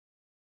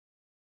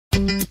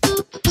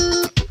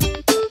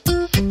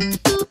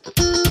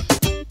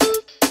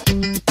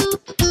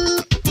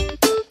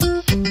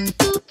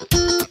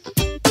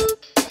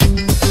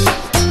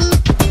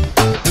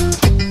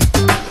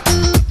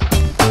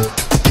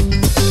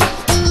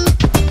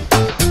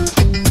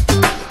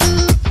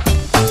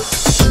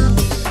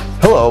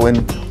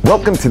everyone.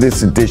 Welcome to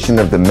this edition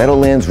of the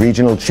Meadowlands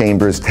Regional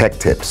Chamber's Tech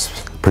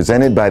Tips,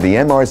 presented by the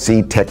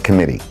MRC Tech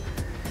Committee.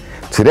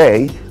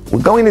 Today,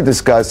 we're going to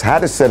discuss how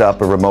to set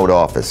up a remote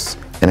office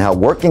and how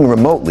working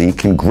remotely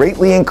can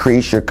greatly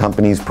increase your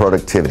company's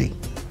productivity.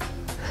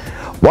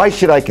 Why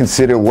should I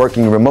consider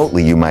working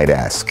remotely, you might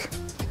ask?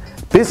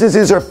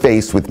 Businesses are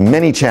faced with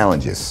many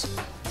challenges.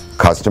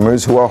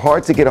 Customers who are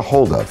hard to get a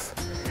hold of.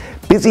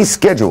 Busy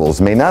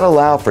schedules may not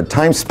allow for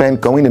time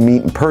spent going to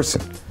meet in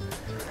person.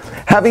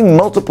 Having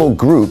multiple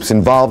groups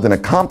involved in a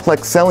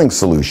complex selling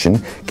solution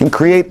can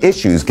create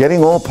issues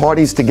getting all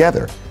parties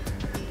together.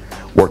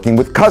 Working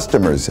with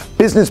customers,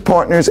 business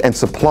partners, and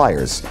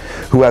suppliers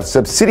who have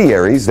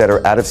subsidiaries that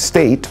are out of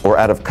state or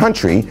out of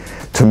country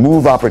to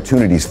move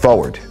opportunities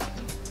forward.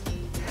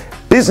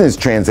 Business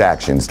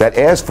transactions that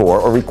ask for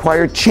or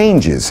require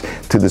changes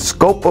to the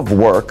scope of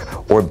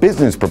work or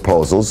business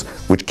proposals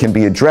which can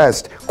be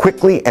addressed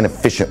quickly and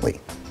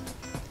efficiently.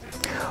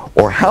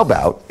 Or how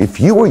about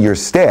if you or your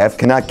staff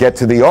cannot get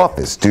to the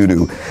office due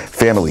to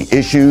family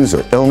issues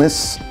or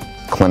illness,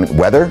 clement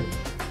weather,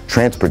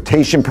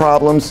 transportation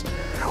problems,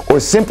 or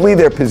simply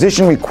their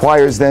position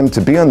requires them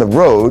to be on the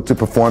road to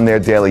perform their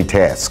daily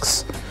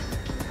tasks.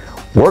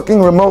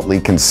 Working remotely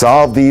can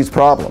solve these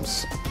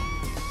problems.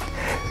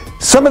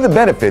 Some of the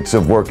benefits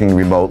of working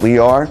remotely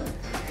are: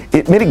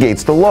 it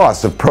mitigates the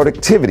loss of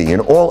productivity in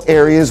all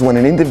areas when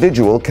an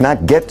individual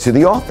cannot get to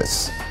the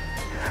office.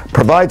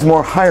 Provides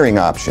more hiring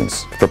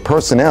options for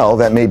personnel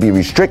that may be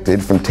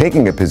restricted from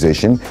taking a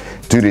position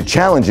due to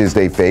challenges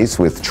they face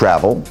with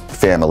travel,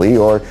 family,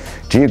 or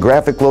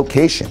geographic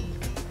location.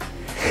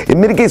 It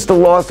mitigates the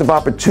loss of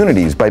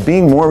opportunities by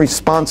being more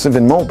responsive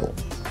and mobile.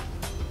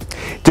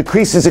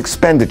 Decreases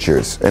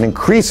expenditures and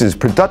increases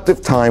productive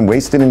time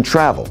wasted in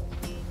travel.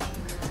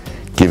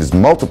 Gives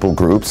multiple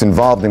groups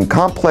involved in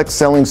complex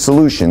selling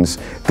solutions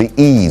the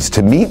ease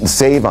to meet and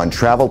save on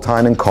travel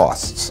time and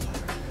costs.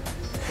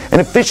 And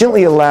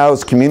efficiently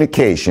allows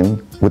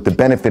communication with the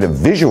benefit of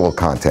visual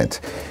content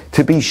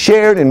to be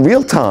shared in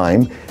real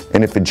time,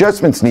 and if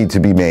adjustments need to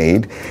be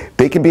made,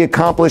 they can be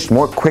accomplished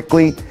more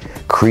quickly,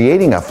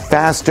 creating a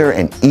faster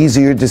and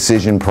easier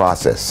decision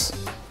process.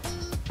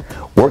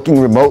 Working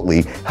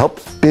remotely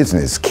helps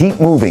business keep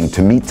moving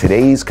to meet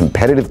today's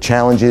competitive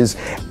challenges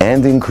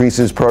and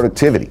increases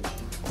productivity.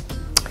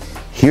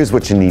 Here's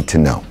what you need to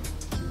know.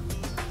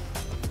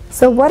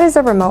 So what is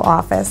a remote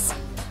office?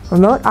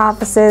 Remote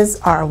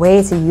offices are a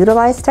way to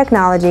utilize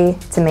technology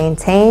to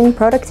maintain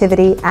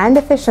productivity and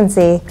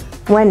efficiency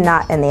when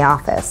not in the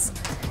office.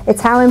 It's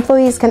how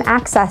employees can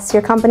access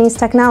your company's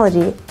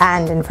technology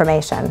and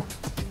information.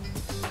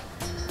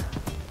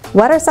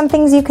 What are some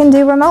things you can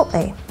do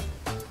remotely?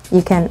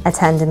 You can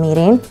attend a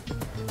meeting,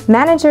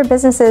 manage your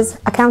business's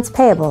accounts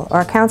payable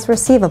or accounts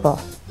receivable,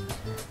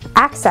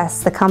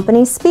 access the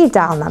company's speed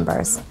dial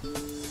numbers,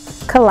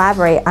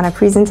 collaborate on a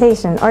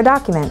presentation or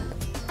document,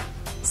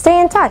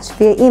 stay in touch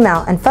via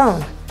email and phone,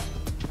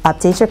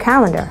 update your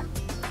calendar,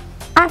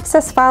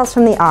 access files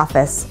from the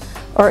office,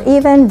 or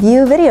even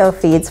view video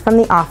feeds from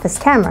the office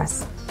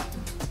cameras.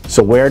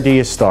 So where do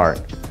you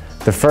start?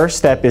 The first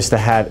step is to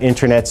have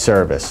internet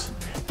service.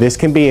 This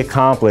can be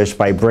accomplished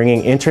by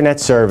bringing internet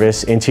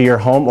service into your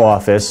home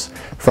office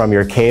from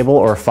your cable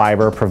or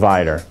fiber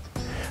provider.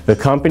 The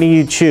company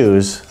you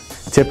choose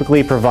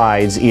typically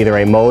provides either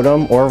a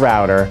modem or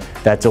router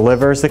that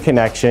delivers the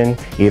connection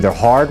either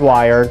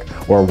hardwired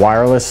or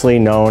wirelessly,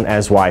 known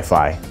as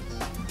Wi-Fi.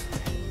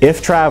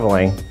 If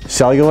traveling,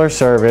 cellular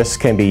service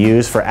can be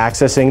used for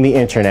accessing the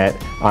internet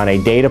on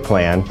a data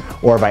plan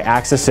or by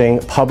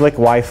accessing public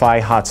Wi-Fi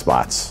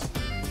hotspots.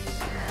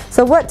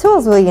 So what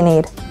tools will you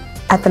need?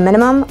 At the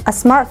minimum, a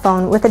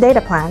smartphone with a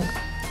data plan.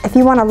 If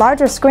you want a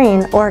larger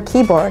screen or a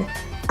keyboard,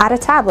 add a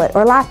tablet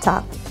or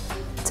laptop.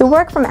 To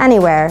work from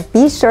anywhere,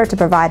 be sure to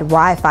provide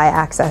Wi-Fi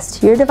access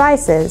to your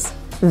devices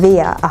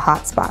via a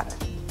hotspot.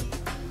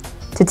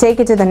 To take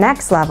it to the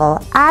next level,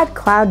 add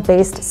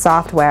cloud-based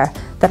software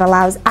that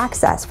allows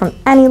access from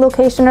any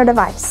location or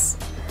device.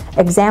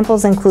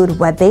 Examples include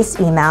web-based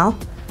email,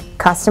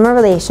 customer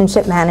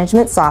relationship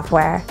management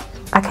software,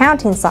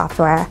 accounting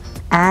software,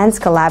 and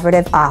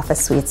collaborative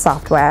office suite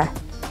software.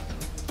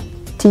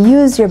 To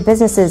use your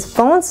business's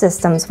phone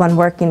systems when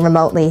working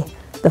remotely,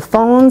 the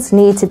phones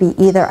need to be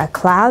either a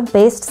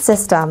cloud-based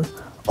system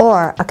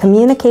or a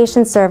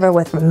communication server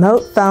with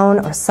remote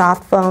phone or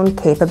soft phone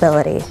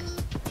capability.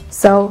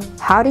 So,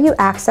 how do you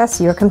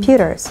access your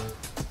computers?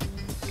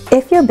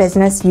 If your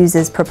business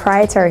uses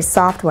proprietary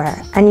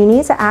software and you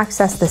need to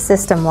access the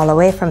system while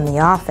away from the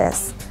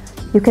office,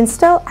 you can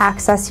still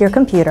access your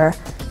computer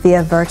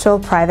via Virtual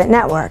Private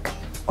Network,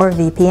 or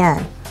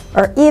VPN,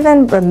 or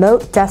even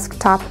Remote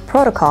Desktop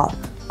Protocol,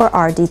 or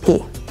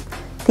RDP.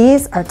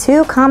 These are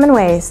two common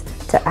ways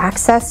to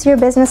access your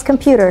business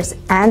computers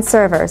and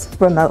servers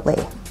remotely.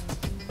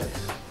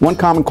 One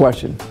common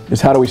question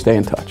is, how do we stay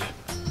in touch?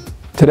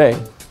 Today,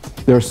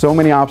 there are so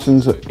many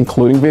options,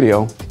 including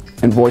video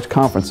and voice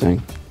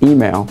conferencing,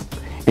 email,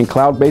 and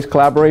cloud-based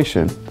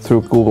collaboration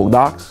through Google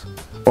Docs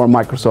or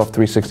Microsoft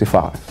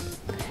 365.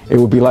 It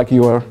would be like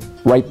you are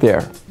right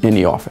there in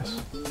the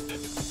office.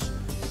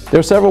 There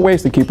are several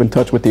ways to keep in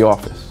touch with the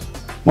office.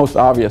 Most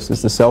obvious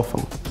is the cell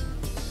phone.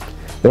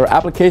 There are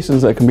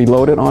applications that can be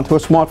loaded onto a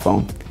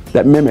smartphone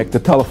that mimic the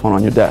telephone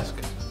on your desk.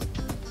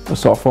 A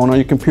soft phone on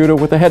your computer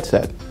with a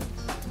headset,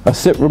 a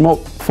SIP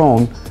remote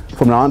phone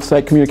from an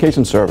on-site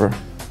communication server,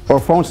 or a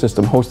phone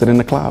system hosted in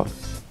the cloud.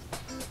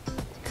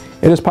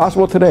 It is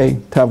possible today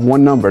to have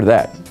one number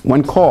that,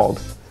 when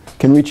called,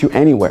 can reach you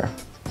anywhere: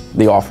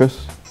 the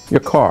office,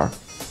 your car,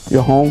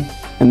 your home,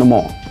 and the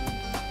mall.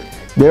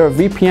 There are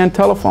VPN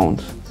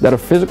telephones that are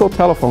physical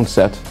telephone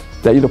sets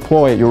that you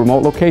deploy at your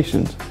remote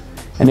locations,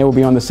 and they will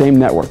be on the same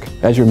network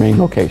as your main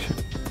location.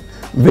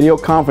 Video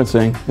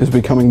conferencing is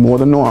becoming more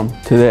the norm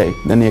today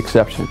than the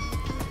exception.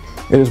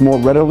 It is more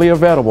readily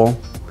available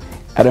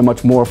at a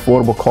much more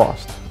affordable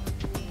cost.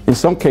 In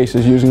some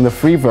cases, using the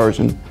free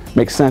version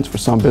makes sense for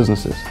some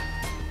businesses.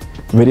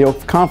 Video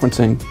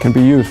conferencing can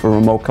be used for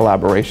remote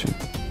collaboration.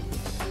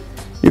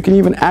 You can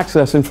even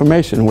access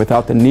information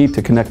without the need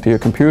to connect to your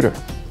computer.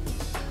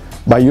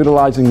 By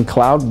utilizing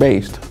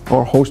cloud-based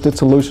or hosted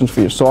solutions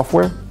for your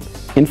software,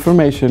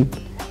 information,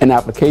 and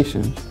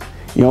applications,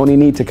 you only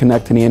need to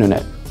connect to the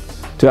internet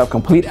to have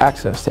complete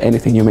access to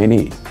anything you may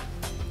need.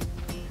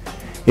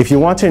 If you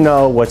want to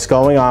know what's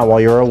going on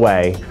while you're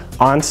away,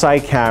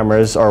 on-site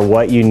cameras are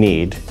what you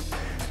need.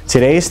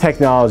 Today's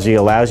technology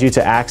allows you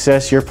to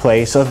access your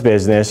place of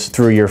business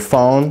through your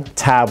phone,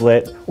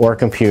 tablet, or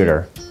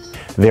computer.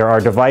 There are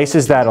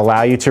devices that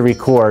allow you to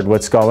record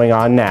what's going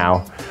on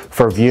now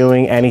for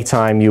viewing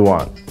anytime you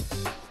want.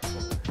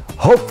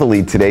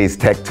 Hopefully today's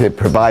tech tip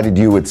provided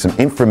you with some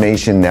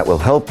information that will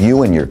help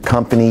you and your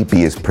company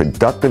be as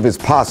productive as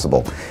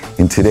possible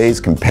in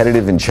today's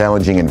competitive and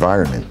challenging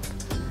environment.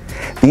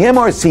 The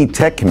MRC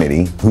Tech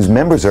Committee, whose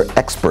members are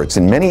experts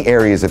in many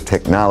areas of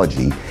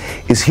technology,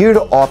 is here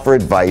to offer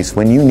advice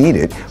when you need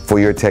it for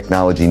your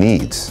technology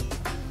needs.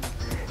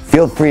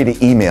 Feel free to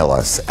email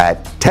us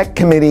at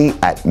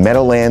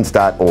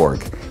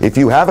techcommittee@meadowlands.org if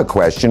you have a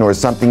question or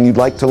something you'd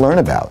like to learn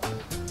about.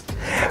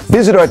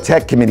 Visit our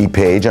Tech Committee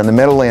page on the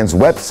Meadowlands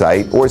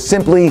website or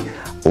simply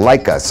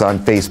like us on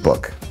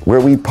Facebook, where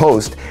we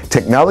post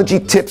technology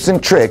tips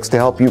and tricks to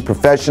help you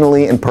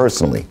professionally and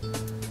personally.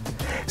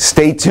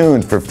 Stay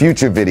tuned for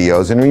future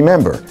videos, and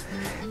remember,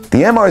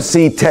 the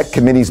MRC Tech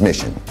Committee's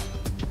mission: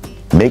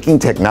 making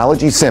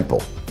technology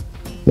simple,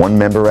 one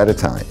member at a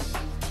time.